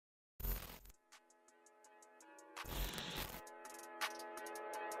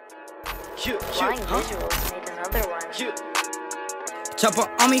Flying visuals made another one. Chopper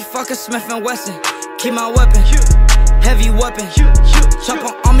on me, fuck a Smith & Wesson. Keep my weapon, heavy weapon.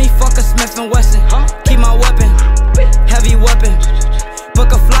 Chopper on me, fuck a Smith & Wesson. Keep my weapon, heavy weapon.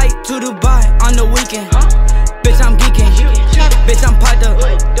 Book a flight to Dubai on the weekend. Bitch, I'm geeking. Bitch, I'm piped up.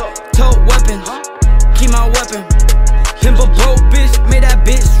 Tote weapons. Keep my weapon. Pimp a broke bitch, made that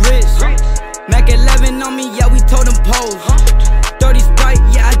bitch rich. Mac 11 on me, yeah, we told them pose. 30 Sprite,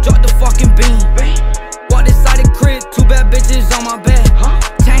 yeah, I dropped the fucking beam. Walked inside the crib, 2 bad bitches on my bed.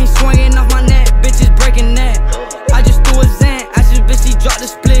 Chain swinging off my neck, bitches breaking that. I just threw a Zan, I just bitch, she dropped the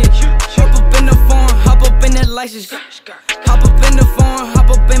split. Hop up in the phone, hop up in that license. Hop up in the phone, hop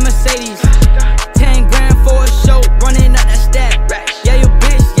up in Mercedes. 10 grand for a show, running up that stack. Yeah, your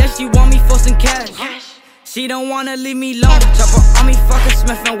bitch, yeah, she want me for some cash. She don't wanna leave me alone. Chopper on me, fuck a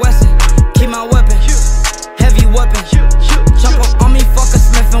Smith & Wesson. Keep my weapon, heavy weapon. Chopper on me, fuck a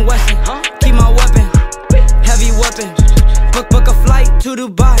Smith & Wesson. Keep my weapon, heavy weapon. Book a flight to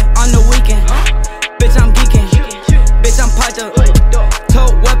Dubai on the weekend. Bitch, I'm geeking. Bitch, I'm piped up.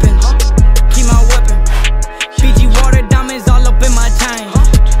 Tote weapons. Keep my weapon. Fiji water diamonds all up in my chain.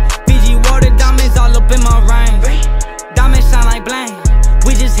 Fiji water diamonds all up in my ring. Diamonds shine like bling.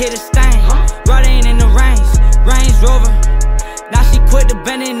 We just hit a stain. Riding in the Range Rover. Now she quit the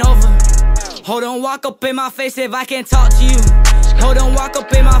bending over. Hold on, walk up in my face if I can't talk to you. Hold on, walk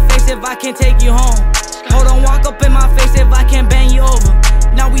up in my face if I can't take you home. Hold on, walk up in my face if I can't bang you over.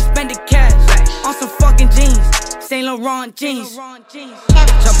 Now we spend the cash on some fucking jeans. Saint Laurent jeans.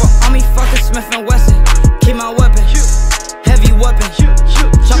 Chopper on me, fuck a Smith & Wesson. Keep my weapon, heavy weapon.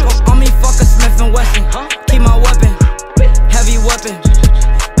 Chopper on me, fuck a Smith & Wesson. Keep my weapon, heavy weapon.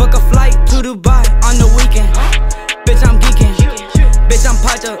 Book a flight to Dubai on the weekend. Bitch, I'm geeking. Bitch, I'm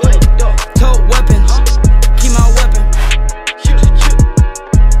piped up. Tote weapons.